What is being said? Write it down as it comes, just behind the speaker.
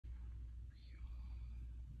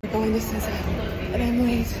going to SZA, and I'm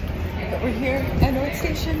late, but we're here at North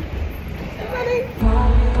Station. I'm running.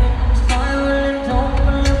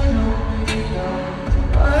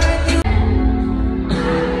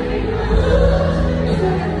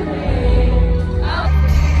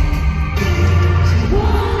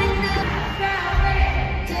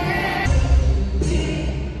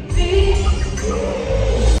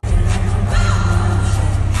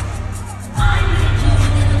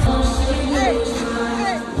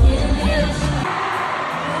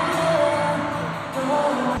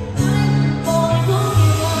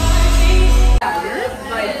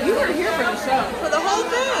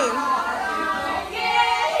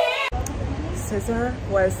 SZA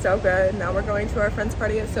was so good. Now we're going to our friend's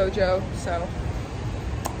party at Sojo, so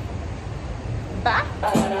bye.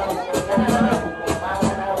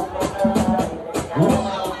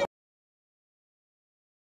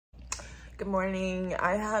 Good morning.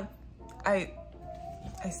 I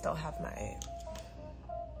still have my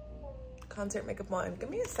concert makeup on. Give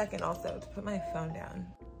me a second also to put my phone down.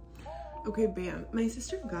 Okay, bam. My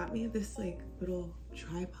sister got me this like little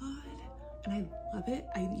tripod and I love it.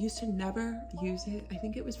 I used to never use it. I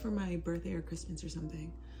think it was for my birthday or Christmas or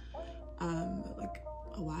something, like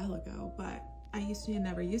a while ago, but I used to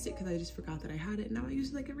never use it because I just forgot that I had it. Now I use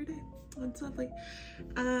it like every day. It's lovely.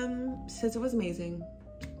 SZA was amazing.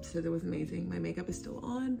 SZA was amazing. My makeup is still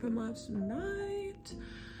on from last night.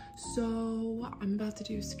 So I'm about to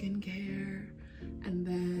do skincare and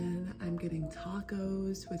then I'm getting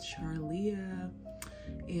tacos with Charlia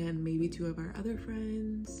and maybe 2 of our other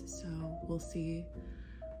friends, so we'll see.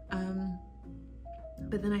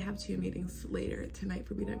 But then I have 2 meetings later tonight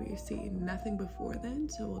for BWC. Nothing before then,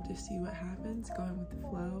 so we'll just see what happens, going with the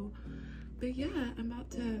flow. But yeah, I'm about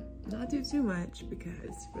to not do too much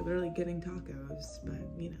because we're literally getting tacos, but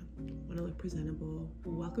you know, want to look presentable.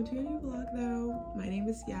 Welcome to a new vlog though. My name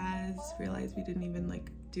is Yaz. Realized we didn't even like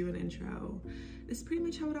do an intro. This is pretty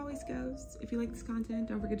much how it always goes. If you like this content,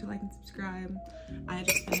 don't forget to like and subscribe. I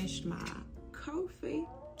just finished my coffee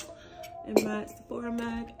and my Sephora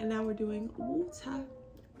mug, and now we're doing water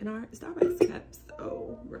in our Starbucks cups.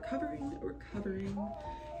 So recovering.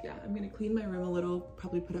 Yeah, I'm gonna clean my room a little,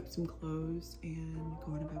 probably put up some clothes and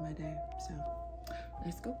go on about my day. So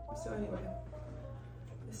let's go. So anyway,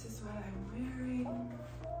 this is what I'm wearing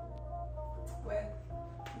with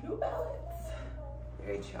New Balance.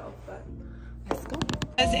 Very chill, but let's go.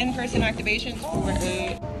 As in-person activations for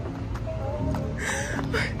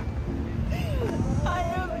I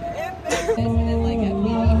am in there. And then like we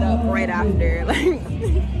meet up right after, like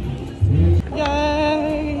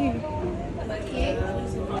yay!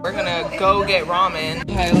 We're gonna go get ramen.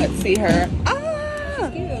 Okay, let's see her. Ah!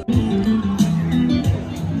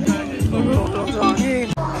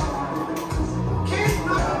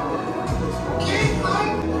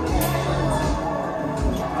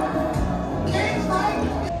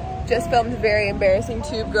 Just filmed a very embarrassing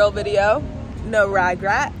tube girl video. No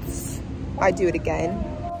regrets. I'd do it again.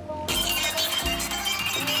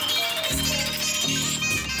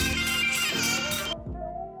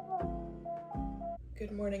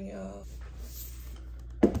 Good morning, y'all.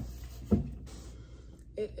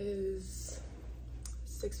 It is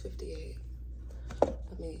 6:58.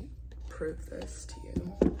 Let me prove this to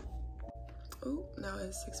you. Oh, now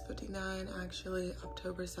it's 6:59, actually,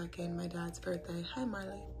 October 2nd, my dad's birthday. Hi,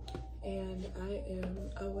 Marley. And I am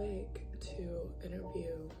awake to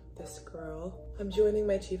interview this girl. I'm joining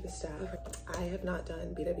my chief of staff. I have not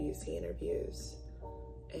done BWC interviews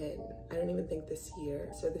and I don't even think this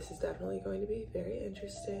year. So this is definitely going to be very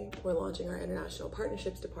interesting. We're launching our international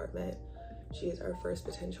partnerships department. She is our first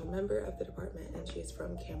potential member of the department and she's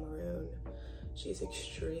from Cameroon. She's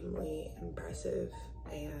extremely impressive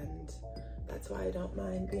and that's why I don't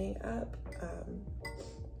mind being up.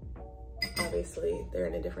 Obviously they're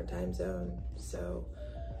in a different time zone. So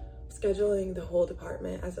scheduling the whole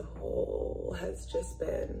department as a whole has just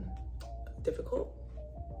been difficult.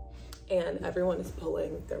 And everyone is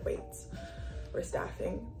pulling their weights. We're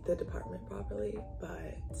staffing the department properly,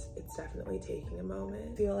 but it's definitely taking a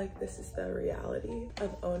moment. I feel like this is the reality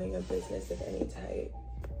of owning a business of any type.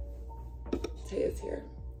 Taya's here.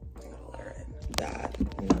 I gotta let her in. That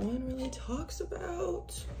no one really talks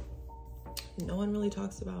about. No one really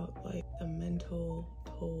talks about like the mental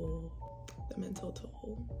toll.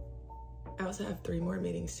 I also have 3 more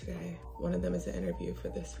meetings today. One of them is an interview for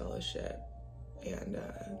this fellowship and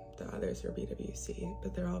the others are BWC,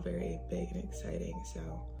 but they're all very big and exciting, so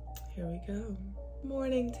here we go.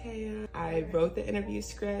 Morning, Taya. I wrote the interview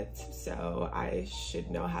script, so I should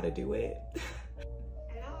know how to do it.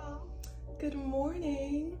 Hello. Good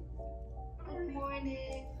morning. Good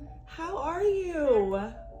morning. How are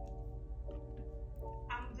you?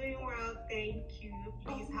 Thank you.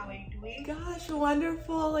 Please, how are you doing? Gosh,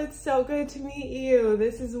 wonderful. It's so good to meet you.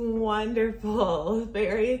 This is wonderful.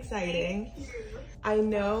 Very exciting. Thank you. I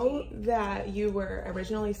know that you were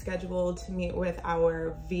originally scheduled to meet with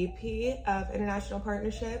our VP of International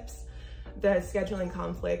Partnerships. The scheduling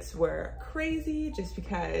conflicts were crazy just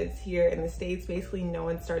because here in the States, basically no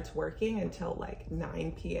one starts working until like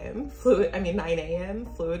 9 a.m.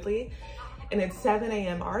 fluidly. And it's 7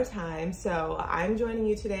 a.m. our time. So I'm joining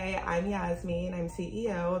you today. I'm Yasmin, I'm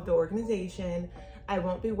CEO of the organization. I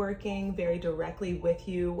won't be working very directly with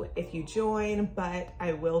you if you join, but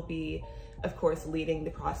I will be, of course, leading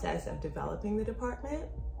the process of developing the department.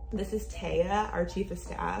 This is Taya, our chief of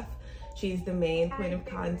staff. She's the main point of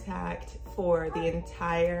contact for the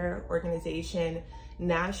entire organization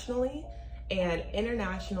nationally, and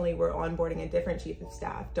internationally we're onboarding a different chief of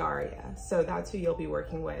staff, Daria. So that's who you'll be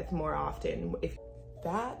working with more often. If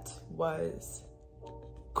that was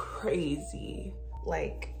crazy,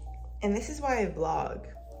 like, and this is why I vlog.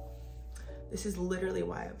 This is literally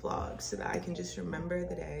why I vlog, so that I can just remember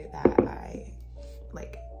the day that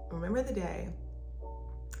remember the day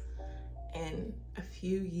in a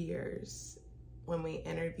few years when we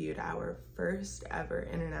interviewed our first ever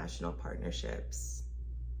international partnerships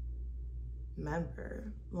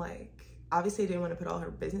member. Like, obviously I didn't want to put all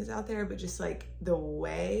her business out there, but just like the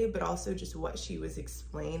way, but also just what she was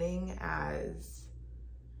explaining as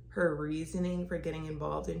her reasoning for getting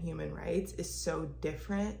involved in human rights is so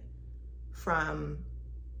different from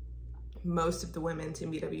most of the women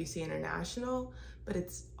in BWC International, but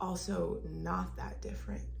it's also not that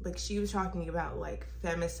different. Like, she was talking about like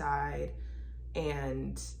femicide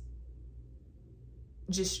and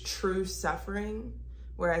just true suffering,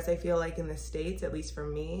 whereas I feel like in the States, at least for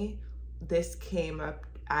me, this came up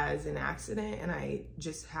as an accident and I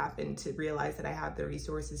just happened to realize that I have the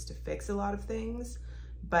resources to fix a lot of things.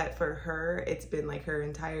 But for her, it's been like her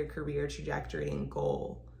entire career trajectory and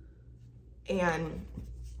goal. And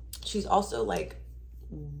she's also like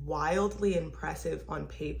wildly impressive on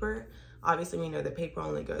paper. Obviously we know that paper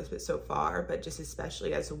only goes but so far, but just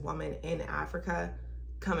especially as a woman in Africa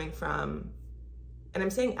coming from, and I'm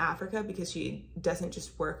saying Africa because she doesn't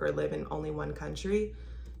just work or live in only one country.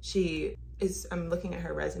 She is, I'm looking at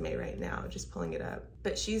her resume right now, just pulling it up,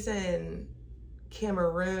 but she's in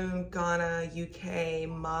Cameroon, Ghana, UK,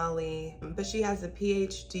 Mali, but she has a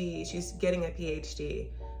PhD, she's getting a PhD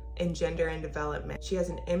in gender and development. She has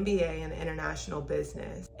an MBA in international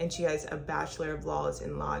business, and she has a Bachelor of Laws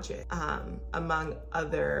in Logic, among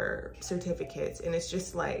other certificates. And it's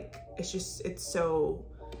just like, it's so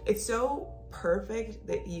perfect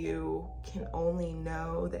that you can only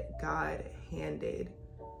know that God handed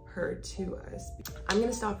her to us. I'm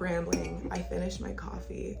gonna stop rambling. I finished my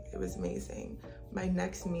coffee. It was amazing. My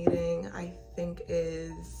next meeting, I think,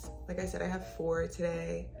 is, like I said, I have 4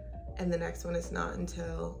 today, and the next one is not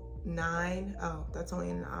until 9. Oh, that's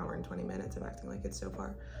only an hour and 20 minutes. I'm acting like it's so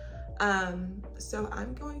far. So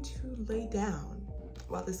I'm going to lay down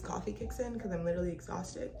while this coffee kicks in because I'm literally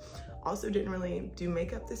exhausted. Also didn't really do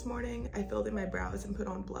makeup this morning. I filled in my brows and put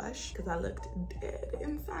on blush because I looked dead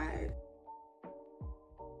inside.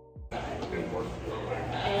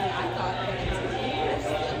 And I thought that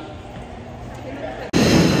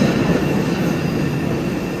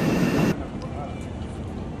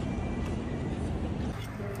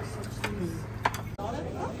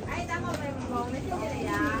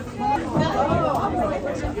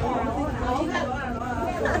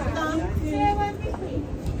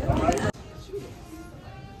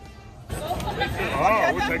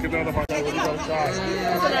Oh, we'll take another one.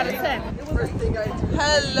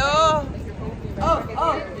 hello.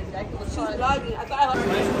 Oh, she's vlogging. I thought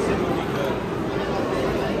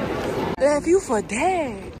have you for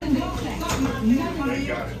that?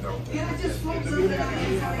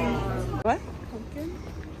 What? Pumpkin?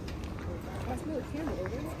 I smell a candle.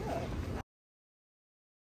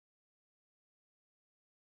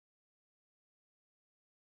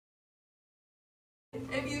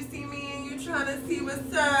 If you see me and you trying to see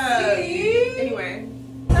what's up. See? Anyway.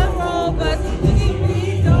 Hello, but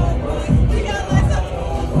we got myself.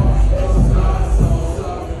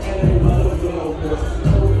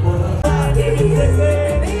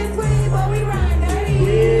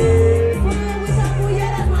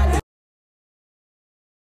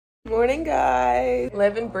 Morning, guys.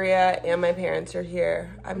 Liv and Bria and my parents are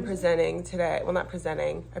here. I'm presenting today. Well, not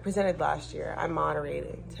presenting. I presented last year. I'm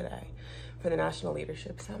moderating today for the National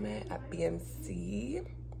Leadership Summit at BMC.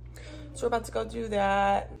 So we're about to go do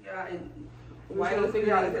that. Yeah, and why don't we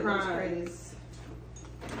figure out if it looks crazed?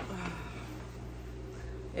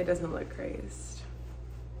 It doesn't look crazed.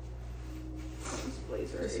 This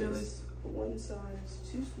blazer is one size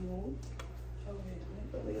too small. Oh wait,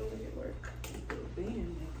 but we only get work. The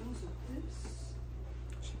band that goes with this.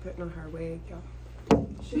 She putting on her wig, y'all.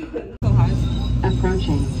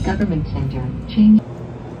 Approaching Government Center. Change.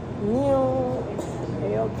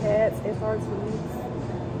 Ayo cats, it's hard to read.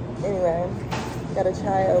 Anyway, got a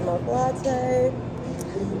chai oat milk latte.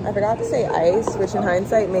 I forgot to say ice, which in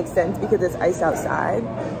hindsight makes sense because it's ice outside.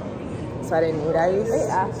 So I didn't need ice. They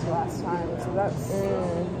asked last time, so that's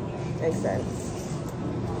makes sense.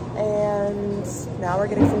 And now we're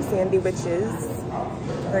getting some sandy witches.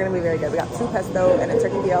 They're gonna be very good. We got 2 pesto and a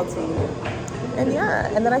turkey BLT. And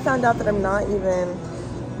yeah, and then I found out that I'm not even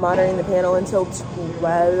moderating the panel until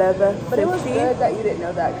 12:50. But it was good that you didn't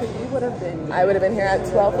know that, because you would have been. I would have been here at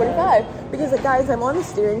 12:45 because, like, guys, I'm on the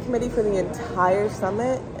steering committee for the entire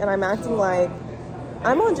summit, and I'm acting like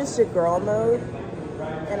I'm on just a girl mode,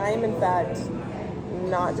 and I am in fact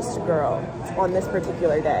not just a girl on this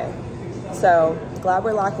particular day. So glad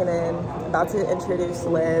we're locking in. About to introduce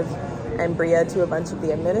Liv and Bria to a bunch of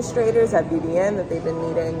the administrators at BBN that they've been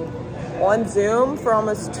meeting on Zoom for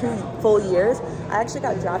almost 2 full years. I actually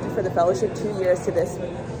got drafted for the fellowship 2 years to this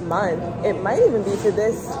month. It might even be to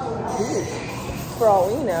this week, for all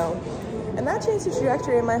we know. And that changed the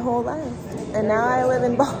trajectory of my whole life. And now I live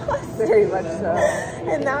in Boston. Very much so.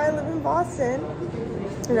 And now I live in Boston.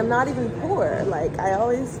 And I'm not even poor. Like, I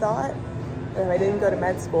always thought that if I didn't go to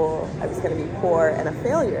med school, I was gonna be poor and a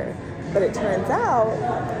failure. But it turns out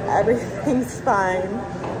everything's fine.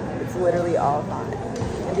 It's literally all fine.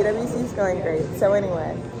 And BWC is going great. So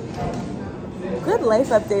anyway, good life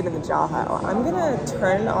update in the Jaha. I'm gonna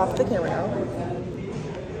turn off the camera now.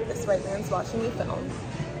 This white man's watching me film.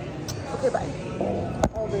 Okay, bye.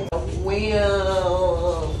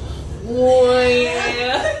 Wow.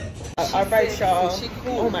 All right, y'all.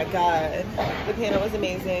 Oh my God. The panel was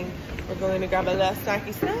amazing. We're going to grab a little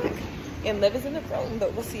snacky snack. And Liv is in the phone,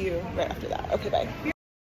 but we'll see you right after that. Okay, bye.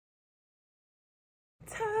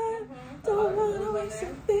 Don't wanna waste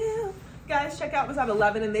your feel. Guys, checkout was at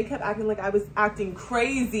 11 and they kept acting like I was acting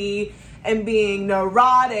crazy and being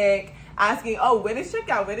neurotic, asking, oh, when is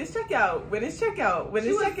checkout? When is checkout? When is checkout? When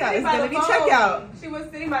is checkout? It's gonna be checkout. She was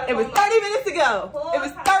sitting by the It was 30 minutes ago. It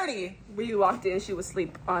was 30. We walked in, she was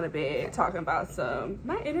asleep on a bed talking about some.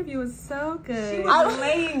 My interview was so good. She was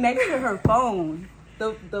laying next to her phone.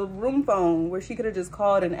 The room phone where she could have just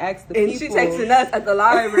called and asked the people. And she texting us at the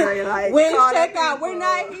library like, when is checkout? We're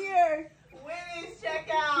not here. When is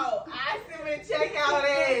checkout? Ask them when checkout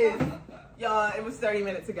is. Y'all, it was 30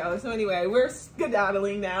 minutes ago. So anyway, we're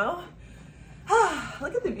skedaddling now.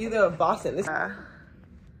 Look at the view though of Boston.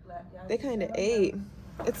 They kind of ate.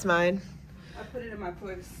 It's mine. I put it in my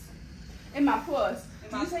purse. in my purse.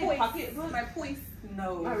 Do you say pocketbook? My purse?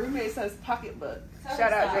 No. My roommate says pocketbook.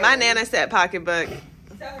 Shout out. My Nana said pocketbook.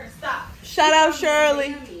 Tell her stop. Shout out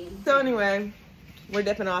Shirley. So anyway, we're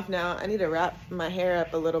dipping off now. I need to wrap my hair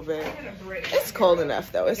up a little bit. It's cold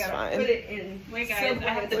enough though. It's fine. Put it in. Wait, guys, I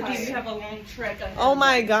have to have a long trek. Oh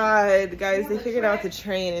my God, guys! They figured out the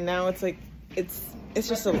train, and now it's like it's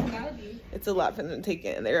just a lot for them to take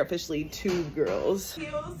in. They're officially 2 girls.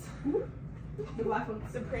 Heels. The black one.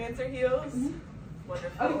 Some Prancer heels.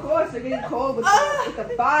 Wonderful. Of course, they're getting cold with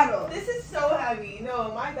the bottle. This is so heavy.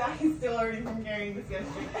 No, my back is still hurting from carrying this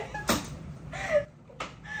yesterday.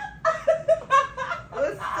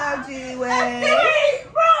 What's up, G-Way? Hey,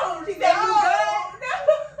 bro! She said you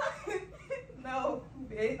good? No,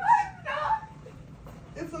 bitch. No.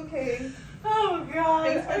 It's okay. Oh God.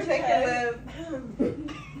 Thanks for checking, Liv.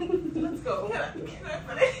 Let's go. Can I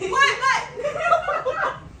put it? What?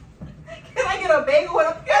 Can I get a bagel with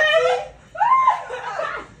a Pepsi?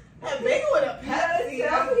 A bagel with a Pepsi?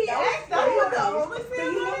 That's what he asked. That was the only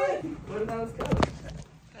thing. What about those go?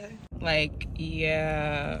 Like,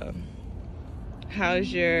 yeah.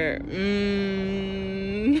 How's your She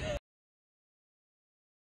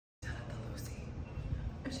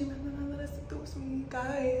might not let us do some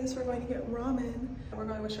guys. We're going to get ramen. We're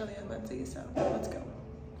going with Shirley and Lindsay, so let's go.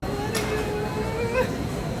 And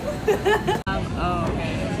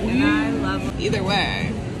I love either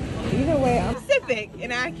way, I'm specific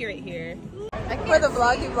and accurate here. For the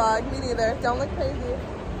vloggy vlog, me neither. Don't look crazy.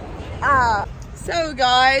 So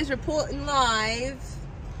guys, reporting live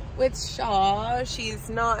with Shaw. She's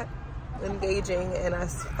not engaging in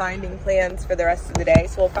us finding plans for the rest of the day,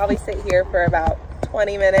 so we'll probably sit here for about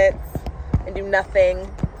 20 minutes and do nothing.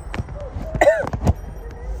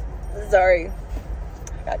 Sorry, I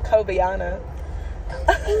got Kobayana.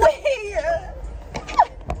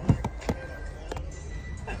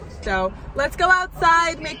 So let's go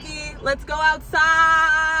outside, Mickey. Let's go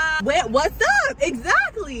outside. Wait, what's up?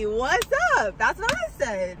 Exactly. What's up? That's what I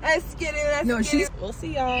said. Let's get it. Let's get it. We'll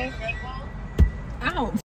see y'all.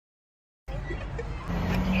 Ow.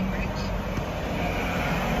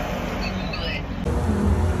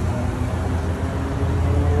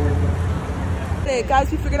 Hey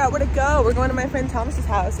guys, we figured out where to go. We're going to my friend Thomas's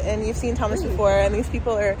house, and you've seen Thomas before, and these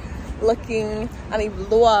people are looking on a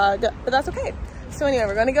vlog, but that's okay. So anyway,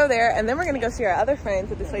 we're gonna go there, and then we're gonna go see our other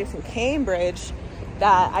friends at this place in Cambridge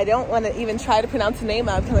that I don't want to even try to pronounce the name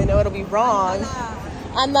of because I know it'll be wrong.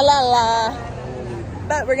 Andalala.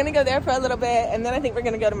 But we're gonna go there for a little bit, and then I think we're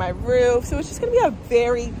gonna go to my roof. So it's just gonna be a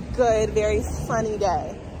very good, very sunny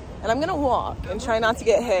day. And I'm gonna walk and try not to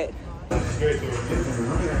get hit.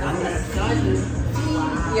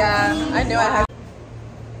 Yeah, I knew I had.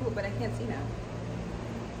 Ooh, but I can't see now.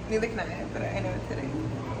 Neither can I, but I know it's hitting.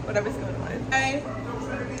 Whatever's going on. Hi.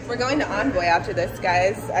 We're going to Envoy after this,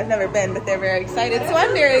 guys. I've never been, but they're very excited, so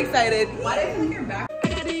I'm very excited. Why did you your back?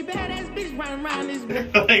 He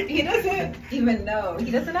doesn't even know.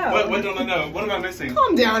 He doesn't know. What don't I know? What am I missing?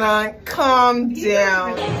 Calm down, Aunt. Calm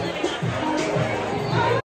down.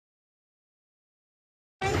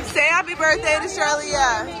 Say happy birthday to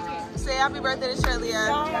Charlia. Say happy birthday to Charlia.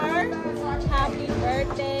 Happy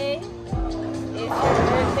birthday. It's your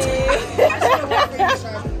birthday.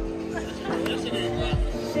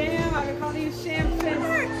 Sham, I've been calling you Sham since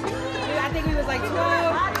I think we was like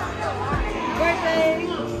 12. Birthday.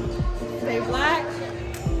 Stay black.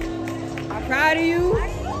 I'm proud of you.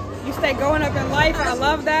 You stay going up in life. I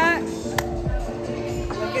love that.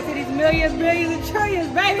 Let's get to these millions, billions, and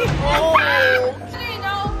trillions, baby. Oh.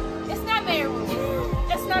 It's not Mayor Wu.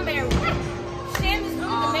 That's not Mayor Wu. Sham is really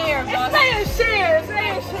the mayor of us. It's Mayor Sham. It's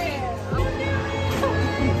Mayor Sham.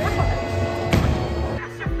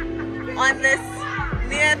 On this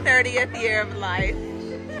near 30th year of life.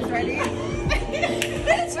 Ready? I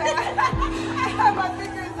have my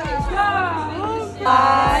fingers out.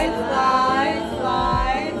 Slide, slide,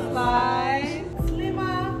 slide, slide.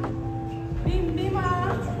 Slima. Bim, bima.